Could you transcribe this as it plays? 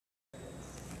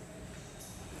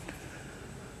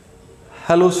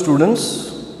Hello students,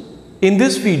 in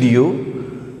this video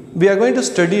we are going to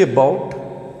study about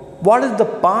what is the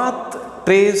path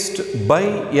traced by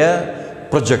a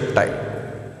projectile.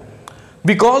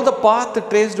 We call the path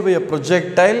traced by a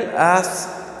projectile as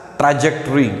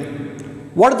trajectory.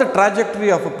 What is the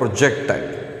trajectory of a projectile?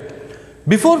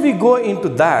 Before we go into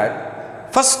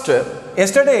that, first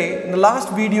yesterday in the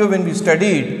last video when we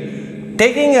studied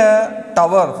taking a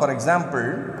tower for example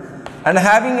and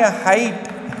having a height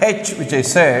h which I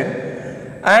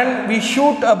said, and we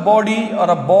shoot a body or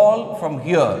a ball from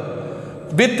here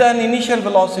with an initial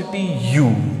velocity u,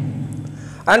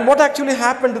 and what actually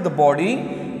happened to the body?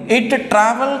 It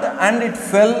traveled and it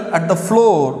fell at the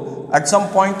floor at some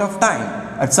point of time,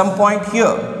 at some point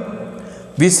here.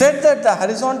 We said that the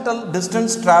horizontal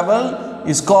distance travel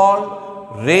is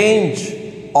called range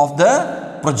of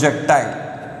the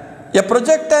projectile. A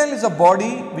projectile is a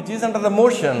body which is under the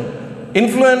motion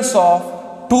influence of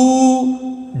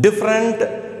two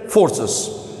different forces.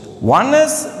 One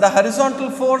is the horizontal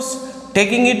force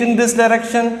taking it in this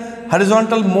direction,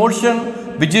 horizontal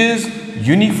motion, which is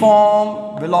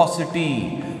uniform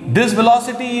velocity. This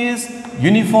velocity is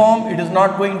uniform, it is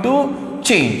not going to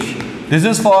change. This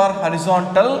is for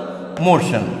horizontal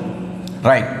motion,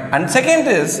 right? And second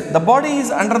is the body is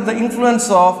under the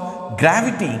influence of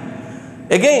gravity.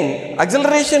 Again,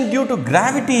 acceleration due to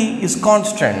gravity is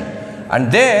constant. And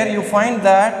there you find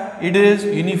that it is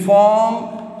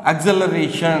uniform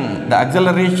acceleration. The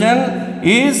acceleration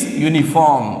is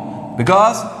uniform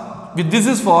because this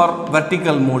is for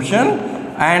vertical motion,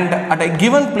 and at a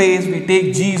given place we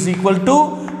take g is equal to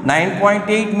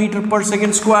 9.8 meter per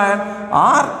second square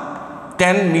or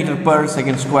 10 meter per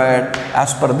second square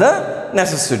as per the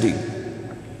necessity.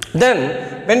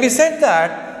 Then when we said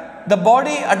that the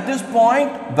body at this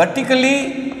point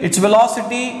vertically, its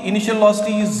velocity, initial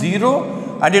velocity is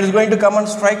 0 and it is going to come and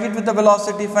strike it with the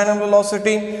velocity, final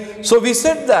velocity. So we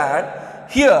said that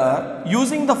here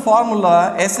using the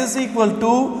formula s is equal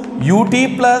to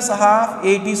ut plus half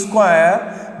at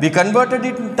square, we converted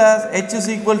it as h is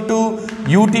equal to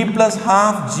ut plus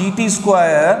half gt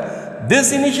square.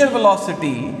 This initial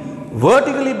velocity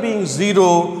vertically being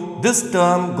 0, this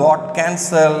term got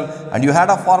cancelled and you had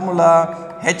a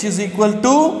formula h is equal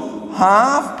to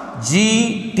half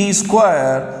gt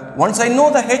square. Once I know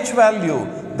the h value,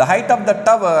 the height of the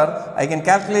tower, I can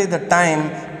calculate the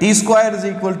time. T square is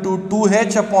equal to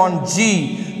 2h upon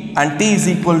g and t is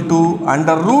equal to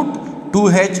under root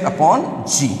 2h upon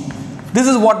g. This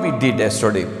is what we did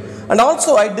yesterday. And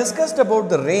also I discussed about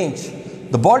the range.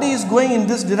 The body is going in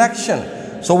this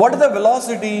direction. So what is the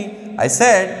velocity? I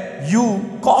said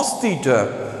u cos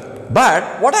theta.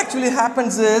 But what actually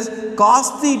happens is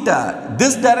cos theta,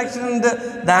 this direction and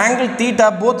the angle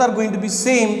theta both are going to be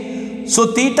same.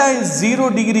 So theta is 0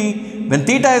 degree. When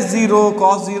theta is 0,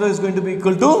 cos 0 is going to be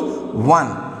equal to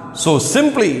 1. So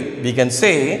simply we can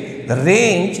say the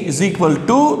range is equal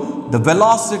to the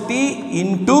velocity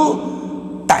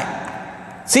into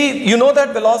time. See, you know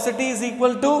that velocity is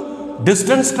equal to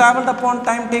distance traveled upon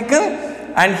time taken,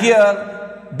 and here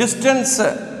distance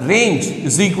range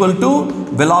is equal to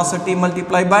velocity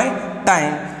multiplied by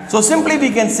time. So simply we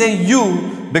can say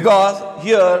u, because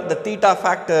here the theta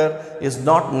factor is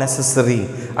not necessary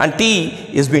and t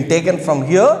is being taken from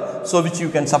here, so which you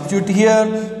can substitute here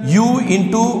u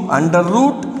into under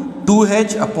root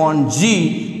 2h upon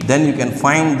g, then you can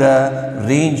find the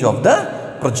range of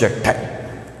the projectile.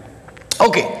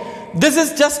 Okay, this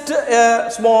is just a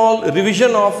small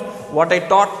revision of what I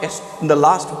taught in the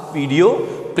last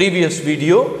video, previous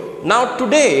video. Now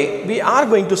today we are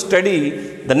going to study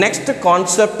the next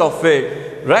concept of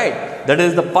it, right? That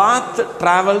is the path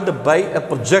traveled by a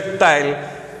projectile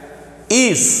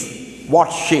is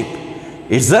what shape?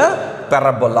 It's a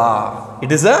parabola.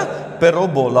 It is a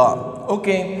parabola.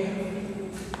 Okay.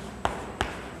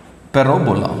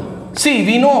 Parabola. See,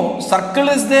 we know circle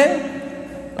is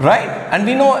there, right? And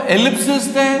we know ellipse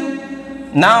is there.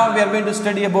 Now we are going to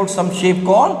study about some shape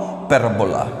called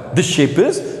parabola. This shape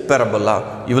is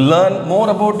parabola. You will learn more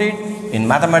about it in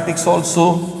mathematics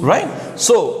also, right?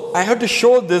 So I have to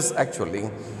show this actually.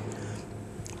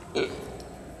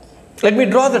 Let me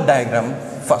draw the diagram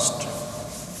first.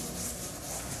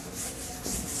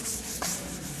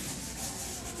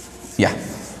 Yeah.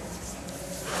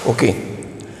 Okay.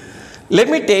 Let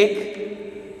me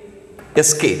take a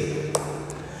scale.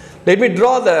 Let me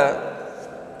draw the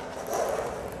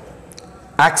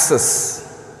axis,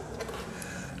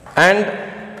 and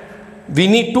we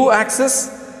need two axes,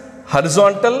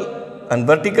 horizontal and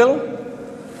vertical.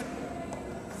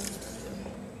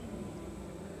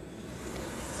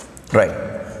 Right.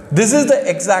 This is the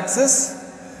x-axis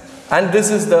and this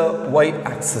is the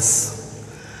y-axis.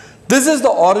 This is the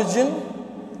origin.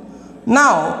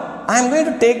 Now I am going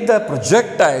to take the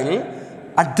projectile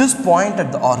at this point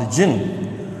at the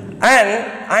origin,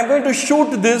 and I am going to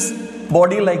shoot this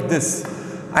body like this.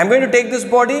 I am going to take this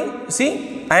body,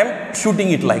 see, I am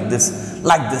shooting it like this,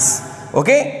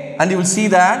 okay, and you will see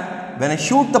that when I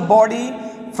shoot the body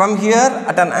from here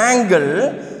at an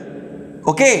angle,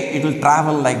 okay, it will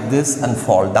travel like this and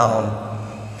fall down.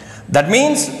 That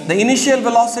means the initial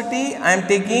velocity I am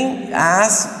taking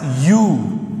as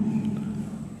u.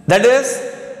 That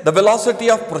is the velocity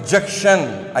of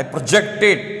projection. I project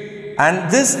it,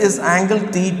 and this is angle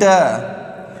theta.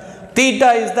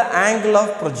 Theta is the angle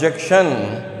of projection.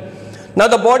 Now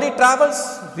the body travels,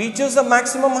 reaches the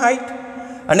maximum height,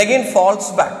 and again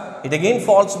falls back. It again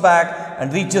falls back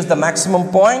and reaches the maximum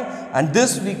point, and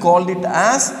this we called it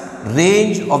as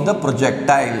range of the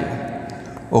projectile.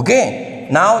 Okay.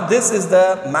 Now this is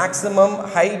the maximum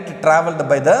height traveled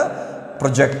by the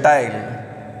projectile.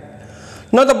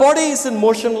 Now the body is in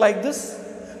motion like this.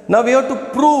 Now we have to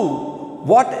prove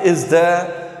what is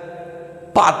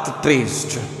the path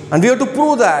traced, and we have to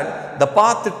prove that the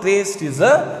path traced is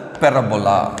a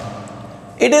parabola.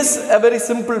 It is a very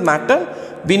simple matter.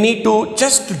 We need to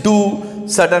just do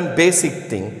certain basic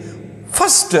thing.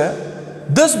 First,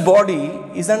 this body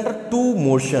is under two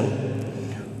motion.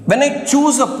 When I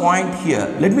choose a point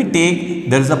here, let me take,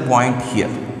 there is a point here.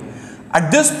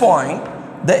 At this point,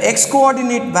 the x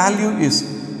coordinate value is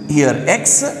here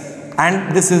x,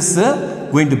 and this is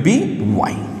going to be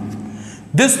y.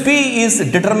 This P is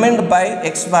determined by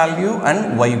x value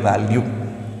and y value.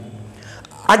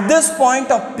 At this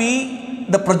point of P,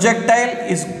 the projectile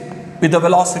is with the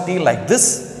velocity like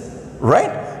this,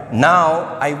 right?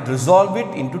 Now I resolve it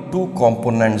into two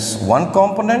components. One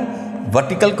component,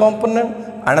 vertical component,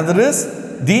 another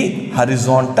is the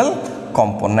horizontal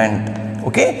component.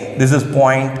 Okay, this is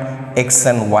point x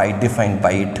and y defined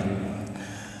by it.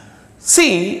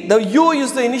 See, the u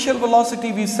is the initial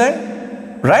velocity we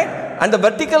said, right? And the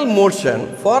vertical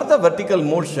motion, for the vertical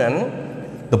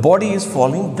motion, the body is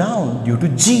falling down due to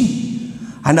g,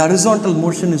 and horizontal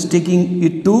motion is taking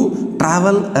it to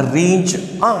travel a range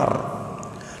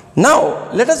r.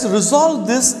 Now let us resolve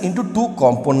this into two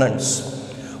components.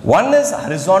 One is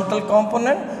horizontal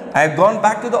component. I have gone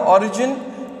back to the origin.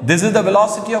 This is the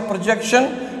velocity of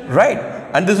projection, right?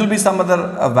 And this will be some other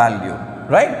value,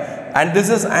 right? And this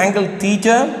is angle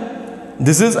theta.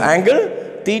 This is angle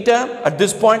theta. At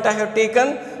this point I have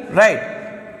taken, right?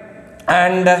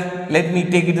 And let me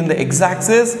take it in the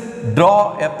x-axis.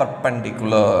 Draw a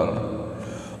perpendicular.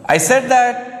 I said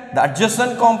that the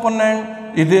adjacent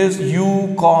component, it is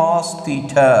u cos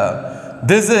theta.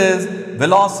 This is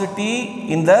velocity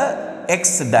in the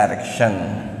x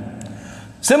direction.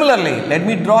 Similarly, let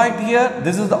me draw it here.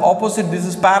 This is the opposite. This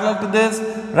is parallel to this,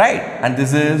 right? And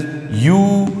this is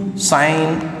u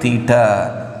sine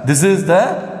theta. This is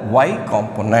the y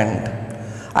component.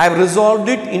 I have resolved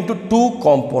it into two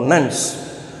components.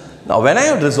 Now, when I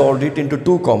have resolved it into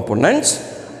two components,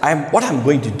 what I am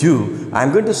going to do, I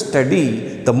am going to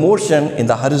study the motion in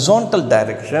the horizontal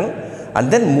direction and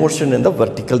then motion in the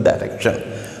vertical direction.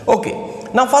 Okay.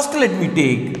 Now, first let me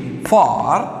take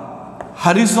for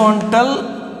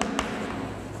horizontal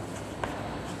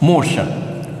motion.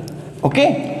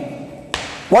 Okay.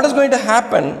 What is going to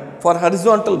happen for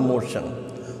horizontal motion?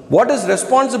 What is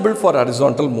responsible for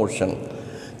horizontal motion?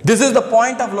 This is the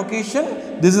point of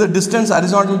location. This is the distance,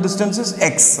 horizontal distance is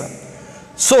x.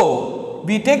 So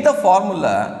we take the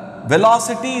formula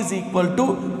velocity is equal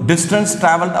to distance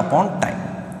traveled upon time,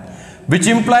 which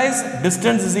implies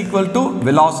distance is equal to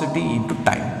velocity into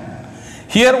time.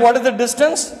 Here what is the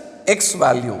distance? X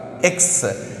value, x.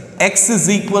 X is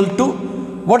equal to,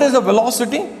 what is the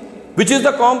velocity? Which is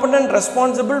the component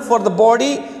responsible for the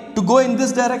body to go in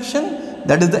this direction?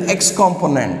 That is the x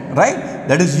component, right?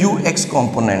 That is ux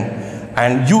component.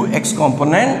 And ux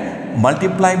component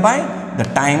multiplied by the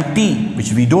time t,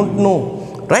 which we don't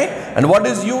know, right? And what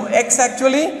is ux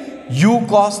actually? U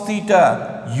cos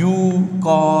theta, u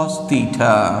cos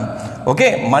theta.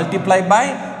 Okay, multiplied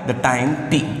by the time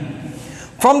t.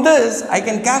 From this, I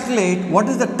can calculate what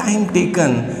is the time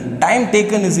taken. Time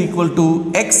taken is equal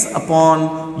to x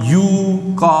upon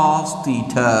u cos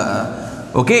theta.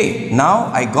 Okay, now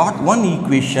I got one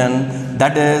equation,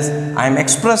 that is, I am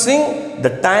expressing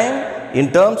the time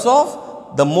in terms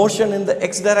of the motion in the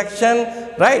x direction,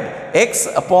 right? X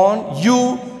upon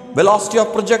u, velocity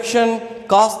of projection,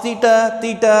 cos theta,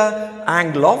 theta,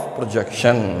 angle of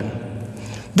projection.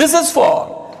 This is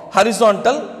for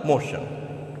horizontal motion.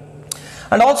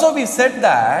 And also we said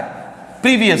that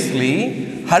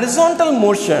previously, horizontal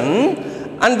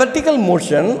motion, and vertical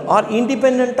motion are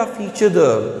independent of each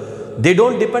other. They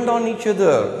don't depend on each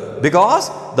other,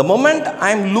 because the moment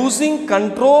I am losing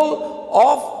control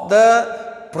of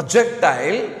the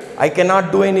projectile, I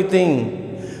cannot do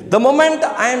anything. The moment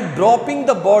I am dropping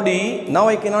the body, now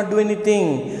I cannot do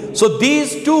anything. So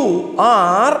these two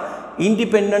are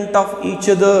independent of each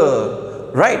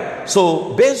other, right?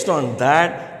 So based on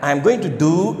that, I am going to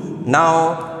do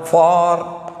now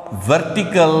for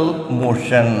vertical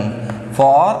motion.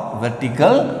 For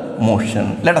vertical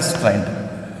motion, let us try it.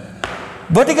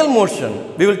 Vertical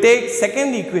motion, we will take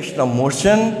second equation of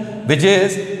motion, which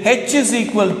is h is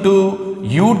equal to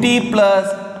ut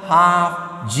plus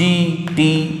half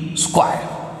gt square.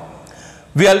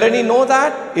 We already know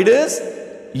that it is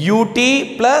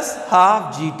ut plus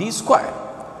half gt square.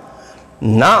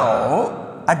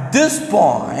 Now at this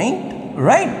point,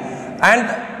 right,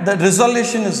 and the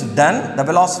resolution is done, the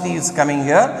velocity is coming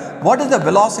here. What is the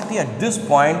velocity at this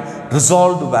point?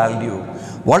 Resolved value.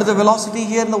 What is the velocity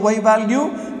here in the y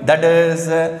value? That is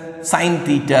sine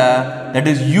theta, that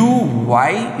is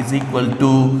uy is equal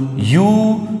to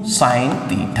u sine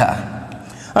theta.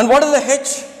 And what is the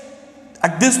h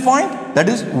at this point? That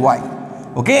is y.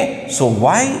 Okay, so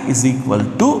y is equal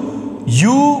to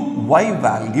uy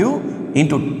value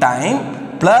into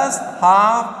time plus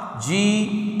half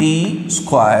gt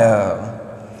square.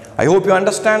 I hope you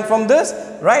understand from this,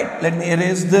 right? Let me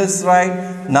erase this,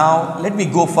 right? Now let me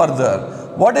go further.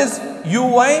 What is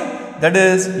uy? That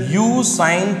is u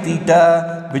sine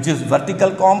theta, which is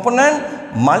vertical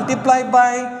component, multiplied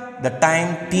by the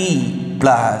time t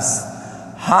plus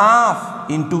half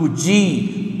into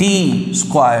g t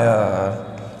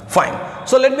square. Fine.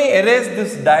 So let me erase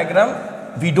this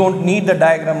diagram. We don't need the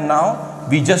diagram now.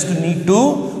 We just need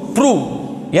to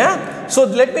prove. Yeah. So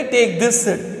let me take this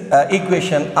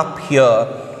equation up here.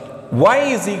 Y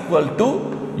is equal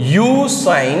to u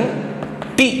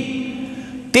sine t.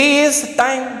 T is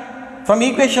time. From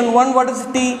equation 1, what is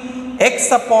t?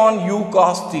 X upon u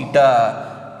cos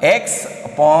theta. X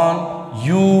upon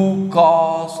u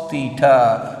cos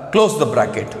theta. Close the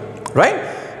bracket. Right?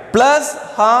 Plus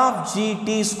half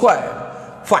gt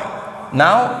square. Fine.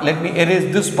 Now let me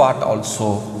erase this part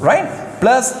also. Right?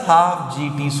 Plus half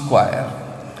gt square.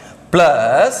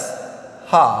 Plus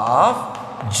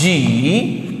half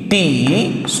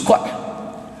gt square.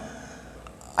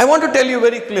 I want to tell you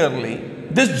very clearly,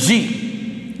 this g,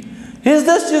 is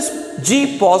this just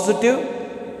g positive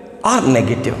or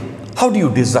negative? How do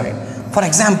you decide? For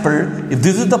example, if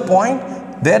this is the point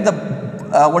where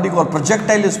the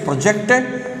projectile is projected,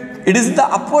 it is in the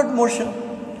upward motion.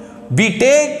 We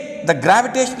take the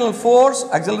gravitational force,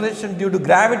 acceleration due to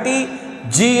gravity,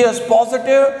 g as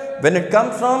positive when it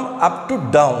comes from up to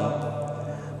down.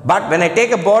 But when I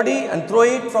take a body and throw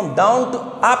it from down to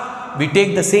up, we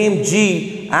take the same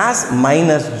g as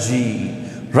minus g,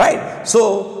 right?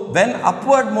 So when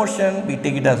upward motion, we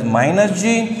take it as minus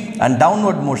g, and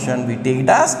downward motion, we take it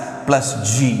as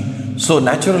plus g. So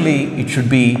naturally it should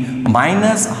be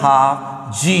minus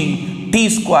half g t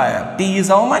square. T is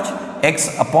how much?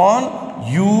 X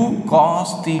upon u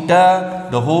cos theta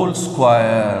the whole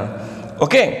square.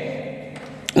 Okay.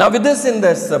 Now with this in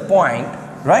this point,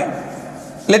 right?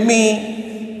 Let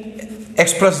me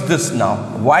express this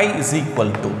now. Y is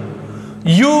equal to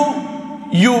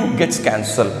u gets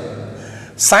cancelled.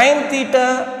 Sin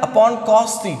theta upon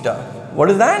cos theta. What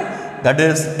is that? That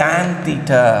is tan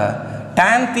theta.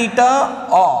 Tan theta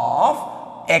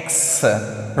of x.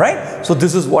 Right? So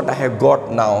this is what I have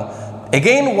got now.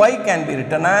 Again, y can be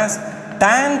written as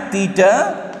tan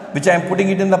theta, which I am putting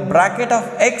it in the bracket of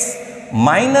x,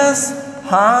 minus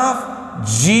half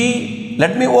g.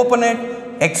 Let me open it.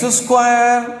 X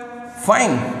square,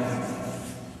 fine,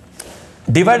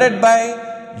 divided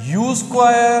by u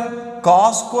square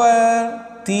cos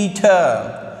square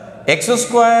theta. X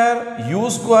square, u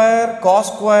square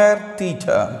cos square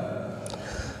theta.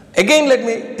 Again, let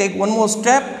me take one more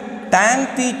step.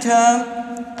 Tan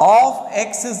theta of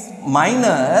x is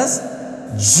minus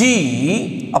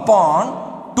g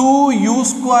upon 2u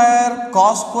square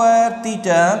cos square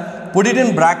theta. Put it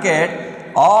in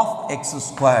bracket of x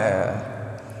square.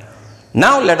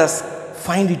 Now let us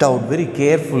find it out very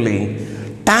carefully.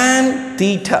 Tan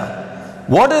theta.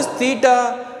 What is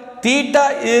theta?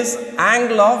 Theta is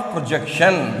angle of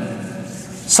projection.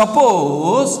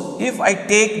 Suppose if I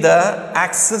take the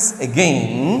axis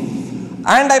again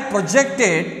and I project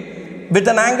it with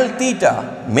an angle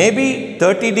theta, maybe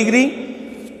 30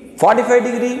 degree, 45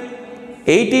 degree,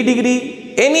 80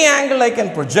 degree, any angle I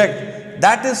can project,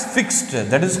 that is fixed,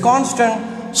 that is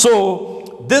constant. So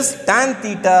this tan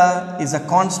theta is a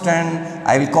constant.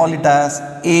 I will call it as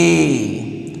A.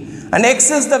 and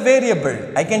x is the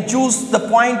variable. I can choose the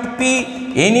point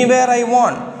P anywhere I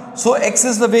want. So x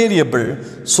is the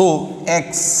variable. So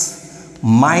x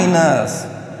minus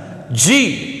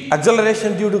g,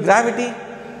 acceleration due to gravity,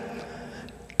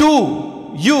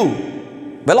 2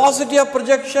 u, velocity of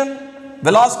projection.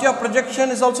 Velocity of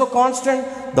projection is also constant.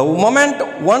 The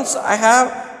moment once I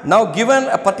have now given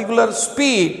a particular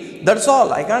speed, that's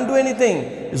all. I can't do anything.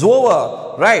 It's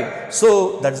over, right?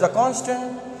 So that's a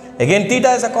constant. Again,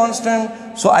 theta is a constant.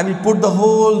 So I will put the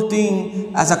whole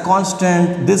thing as a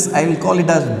constant. This I will call it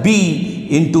as b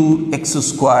into x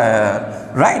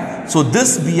square, right? So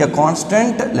this be a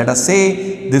constant. Let us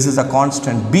say this is a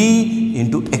constant b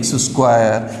into x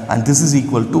square, and this is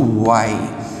equal to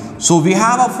y. So we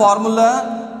have a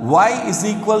formula, y is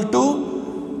equal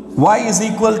to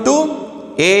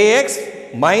ax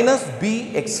minus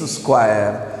bx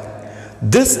square.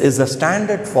 This is a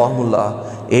standard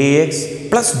formula, ax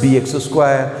plus bx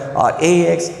square or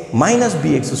ax minus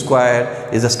bx square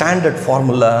is a standard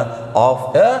formula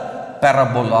of a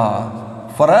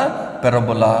parabola, for a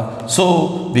parabola.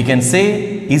 So we can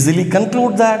say, easily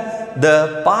conclude that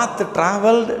the path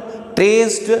traveled,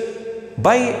 traced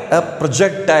by a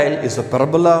projectile is a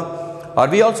parabola, or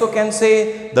we also can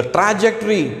say the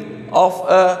trajectory of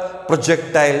a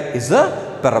projectile is a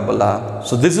parabola.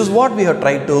 So this is what we have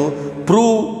tried to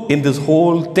prove in this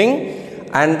whole thing,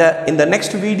 and in the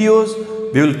next videos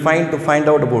we will find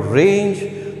out about range,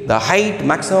 the height,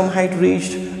 maximum height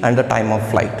reached, and the time of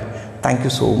flight. Thank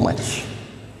you so much.